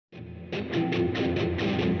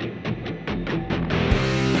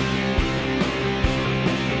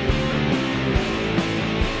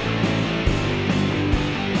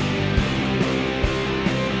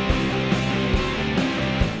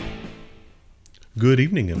Good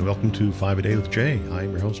evening and welcome to 5 a Day with Jay.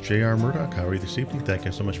 I'm your host, J.R. Murdoch. How are you this evening? Thank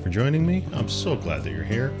you so much for joining me. I'm so glad that you're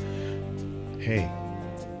here. Hey,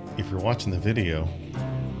 if you're watching the video,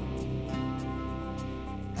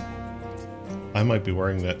 I might be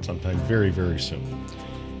wearing that sometime very, very soon.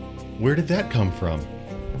 Where did that come from?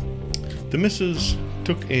 The missus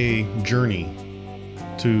took a journey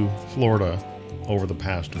to Florida over the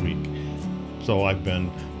past week. So I've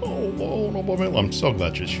been, I'm so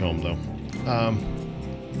glad she's home though.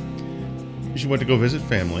 She went to go visit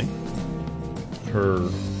family. Her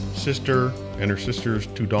sister and her sister's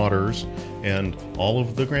two daughters and all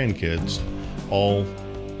of the grandkids all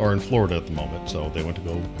are in Florida at the moment. So they went to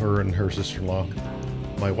go, her and her sister-in-law,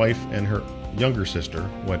 my wife and her younger sister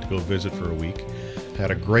went to go visit for a week.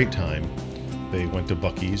 Had a great time. They went to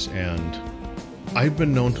Buc-ee's and I've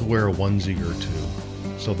been known to wear a onesie or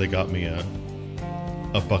two. So they got me a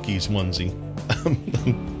Buc-ee's onesie.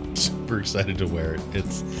 I'm super excited to wear it.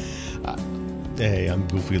 It's, hey, I'm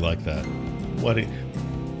goofy like that.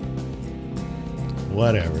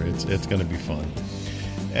 Whatever, it's going to be fun.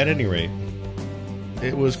 At any rate,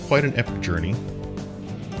 it was quite an epic journey.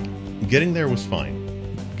 Getting there was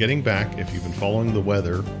fine. Getting back, if you've been following the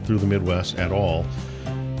weather through the Midwest at all,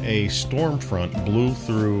 a storm front blew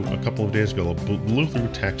through a couple of days ago, blew through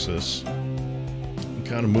Texas,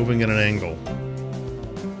 kind of moving at an angle.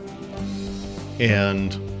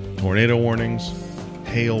 And tornado warnings,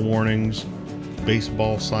 hail warnings,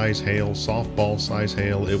 baseball size hail, softball size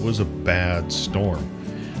hail. It was a bad storm.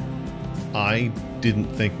 I didn't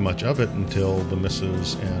think much of it until the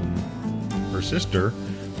missus and her sister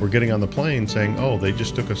were getting on the plane saying, oh, they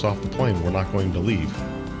just took us off the plane. We're not going to leave.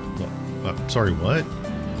 Well, sorry, what?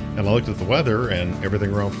 And I looked at the weather and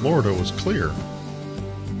everything around Florida was clear.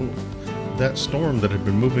 That storm that had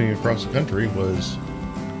been moving across the country was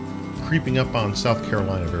creeping up on South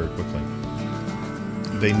Carolina very quickly.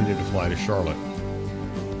 They needed to fly to Charlotte.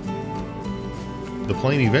 The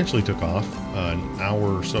plane eventually took off an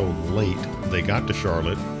hour or so late. They got to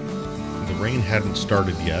Charlotte. The rain hadn't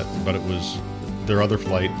started yet, but it was, their other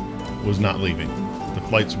flight was not leaving. The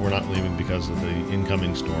flights were not leaving because of the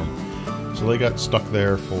incoming storm. So they got stuck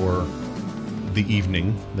there for the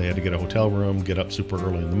evening. They had to get a hotel room, get up super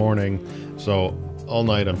early in the morning. So all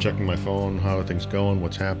night I'm checking my phone, how are things going,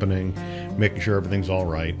 what's happening, making sure everything's all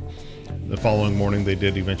right. The following morning they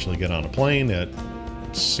did eventually get on a plane at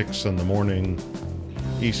 6 in the morning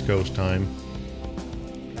East Coast time.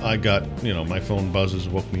 I got, my phone buzzes,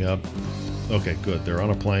 woke me up. Okay, good, they're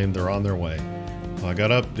on a plane, they're on their way. I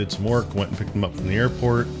got up, did some work, went and picked them up from the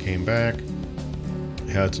airport, came back,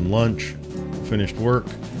 had some lunch, finished work,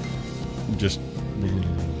 just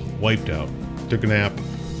wiped out. Took a nap.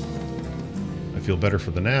 I feel better for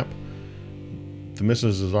the nap. The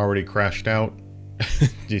missus has already crashed out.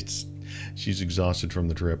 She's exhausted from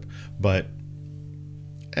the trip, but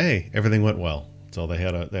hey, everything went well. So they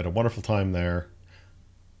had a wonderful time there.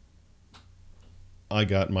 I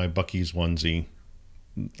got my Buc-ee's onesie.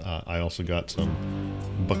 I also got some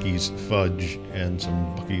Buc-ee's fudge and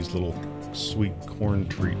some Buc-ee's little sweet corn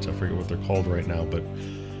treats. I forget what they're called right now, but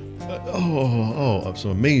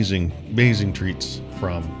some amazing treats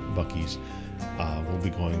from Buc-ee's. We'll be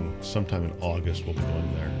going sometime in August. We'll be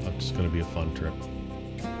going there. It's going to be a fun trip.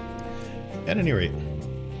 At any rate,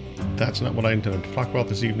 that's not what I intended to talk about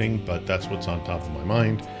this evening, but that's what's on top of my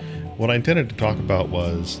mind. What I intended to talk about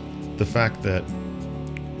was the fact that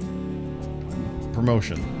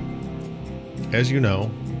promotion. As you know,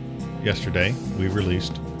 yesterday we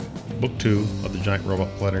released Book 2 of the Giant Robot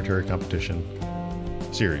Planetary Competition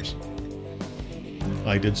series.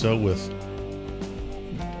 I did so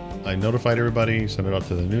I notified everybody, sent it out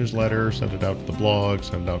to the newsletter, sent it out to the blog,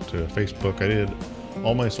 sent it out to Facebook. I did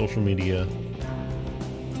all my social media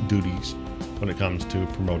duties when it comes to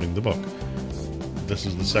promoting the book. This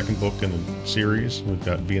is the second book in a series. We've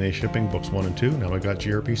got V&A Shipping books 1 and 2. Now we've got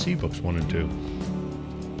GRPC books 1 and 2.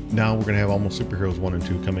 Now we're going to have Almost Superheroes 1 and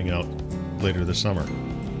 2 coming out later this summer.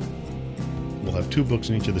 We'll have 2 books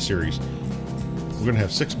in each of the series. We're going to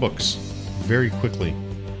have 6 books very quickly.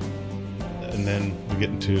 And then we get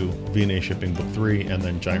into V&A Shipping Book 3 and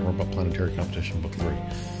then Giant Robot Planetary Competition Book 3.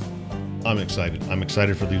 I'm excited. I'm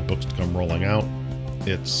excited for these books to come rolling out.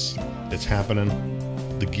 It's happening.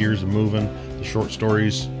 The gears are moving. The short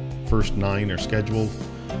stories, first 9 are scheduled.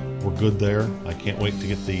 We're good there. I can't wait to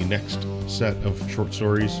get the next set of short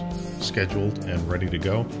stories scheduled and ready to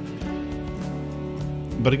go.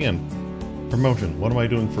 But again, promotion. What am I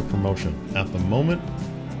doing for promotion? At the moment,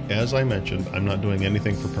 as I mentioned, I'm not doing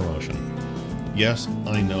anything for promotion. Yes,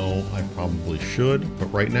 I know I probably should, but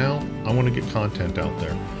right now, I want to get content out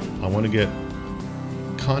there. I want to get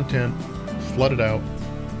content flooded out,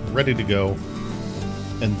 ready to go,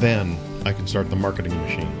 and then I can start the marketing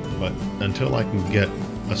machine. But until I can get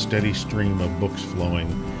a steady stream of books flowing,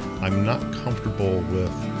 I'm not comfortable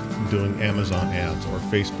with doing Amazon ads or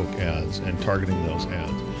Facebook ads and targeting those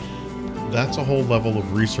ads. That's a whole level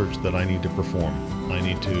of research that I need to perform. I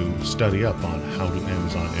need to study up on how do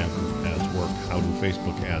Amazon ads work, how do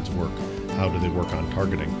Facebook ads work, how do they work on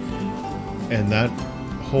targeting. And that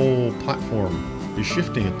whole platform is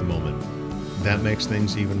shifting at the moment. That makes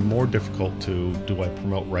things even more difficult to, do I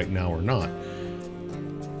promote right now or not?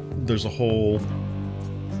 There's a whole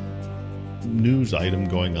news item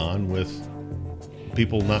going on with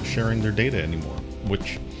people not sharing their data anymore,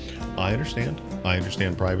 which I understand. I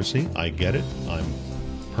understand privacy. I get it. I'm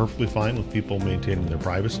perfectly fine with people maintaining their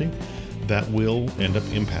privacy. That will end up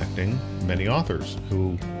impacting many authors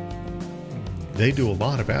who they do a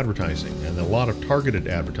lot of advertising and a lot of targeted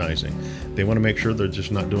advertising. They want to make sure they're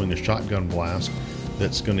just not doing a shotgun blast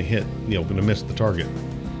that's going to hit, going to miss the target.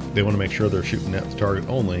 They want to make sure they're shooting at the target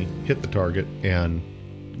only, hit the target, and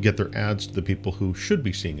get their ads to the people who should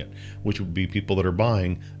be seeing it, which would be people that are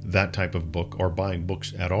buying that type of book or buying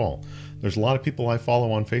books at all. There's a lot of people I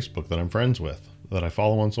follow on Facebook that I'm friends with, that I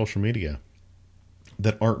follow on social media,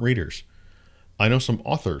 that aren't readers. I know some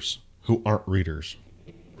authors who aren't readers.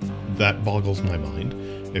 That boggles my mind.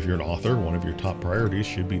 If you're an author, one of your top priorities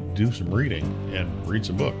should be to do some reading and read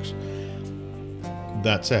some books.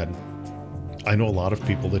 That said, I know a lot of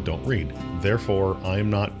people that don't read. Therefore, I'm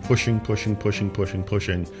not pushing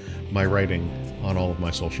my writing on all of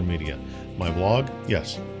my social media. My blog,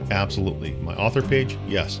 yes, absolutely. My author page,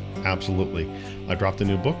 yes, absolutely. I dropped a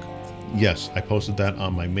new book. Yes, I posted that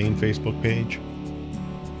on my main Facebook page.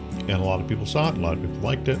 And a lot of people saw it. A lot of people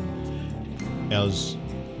liked it. As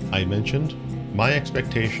I mentioned, my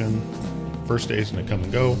expectation, first day is going to come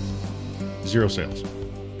and go, 0 sales.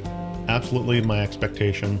 Absolutely my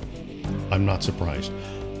expectation. I'm not surprised.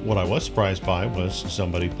 What I was surprised by was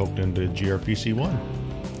somebody poked into gRPC1,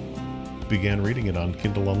 began reading it on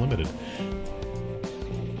Kindle Unlimited.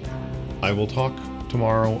 I will talk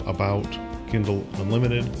tomorrow about Kindle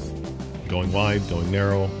Unlimited, going wide, going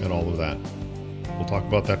narrow, and all of that. We'll talk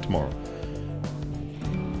about that tomorrow.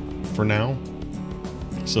 For now,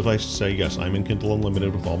 suffice to say, yes, I'm in Kindle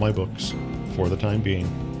Unlimited with all my books for the time being.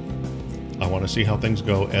 I want to see how things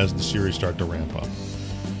go as the series start to ramp up.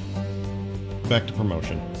 Back to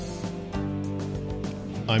promotion.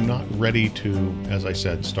 I'm not ready to, as I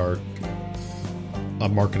said, start a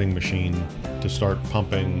marketing machine to start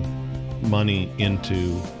pumping money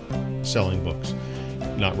into selling books.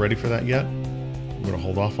 Not ready for that yet. I'm going to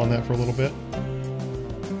hold off on that for a little bit.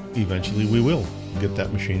 Eventually we will get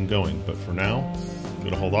that machine going, but for now, I'm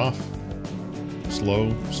going to hold off.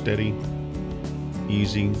 Slow, steady,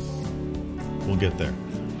 easy. We'll get there.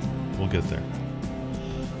 We'll get there.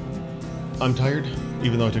 I'm tired,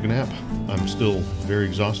 even though I took a nap. I'm still very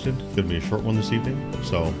exhausted. It's going to be a short one this evening.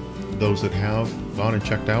 So those that have gone and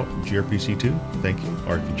checked out gRPC2, thank you.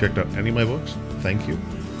 Or if you checked out any of my books, thank you.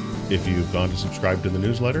 If you've gone to subscribe to the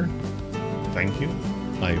newsletter, thank you.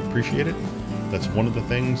 I appreciate it. That's one of the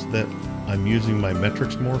things that I'm using my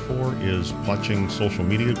metrics more for, is watching social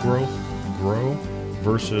media grow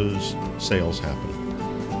versus sales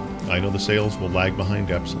happen. I know the sales will lag behind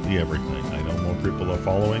absolutely everything. I know more people are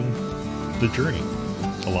following the journey.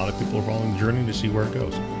 A lot of people are following the journey to see where it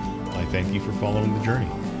goes. I thank you for following the journey.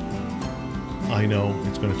 I know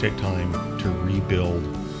it's going to take time to rebuild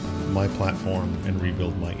my platform and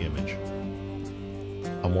rebuild my image.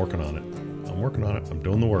 I'm working on it. I'm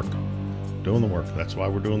doing the work. That's why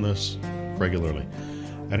we're doing this regularly.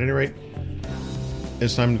 At any rate,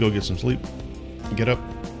 it's time to go get some sleep, get up,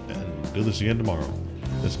 and do this again tomorrow.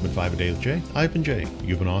 This has been 5 A Day with Jay. I've been Jay.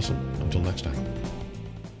 You've been awesome. Until next time.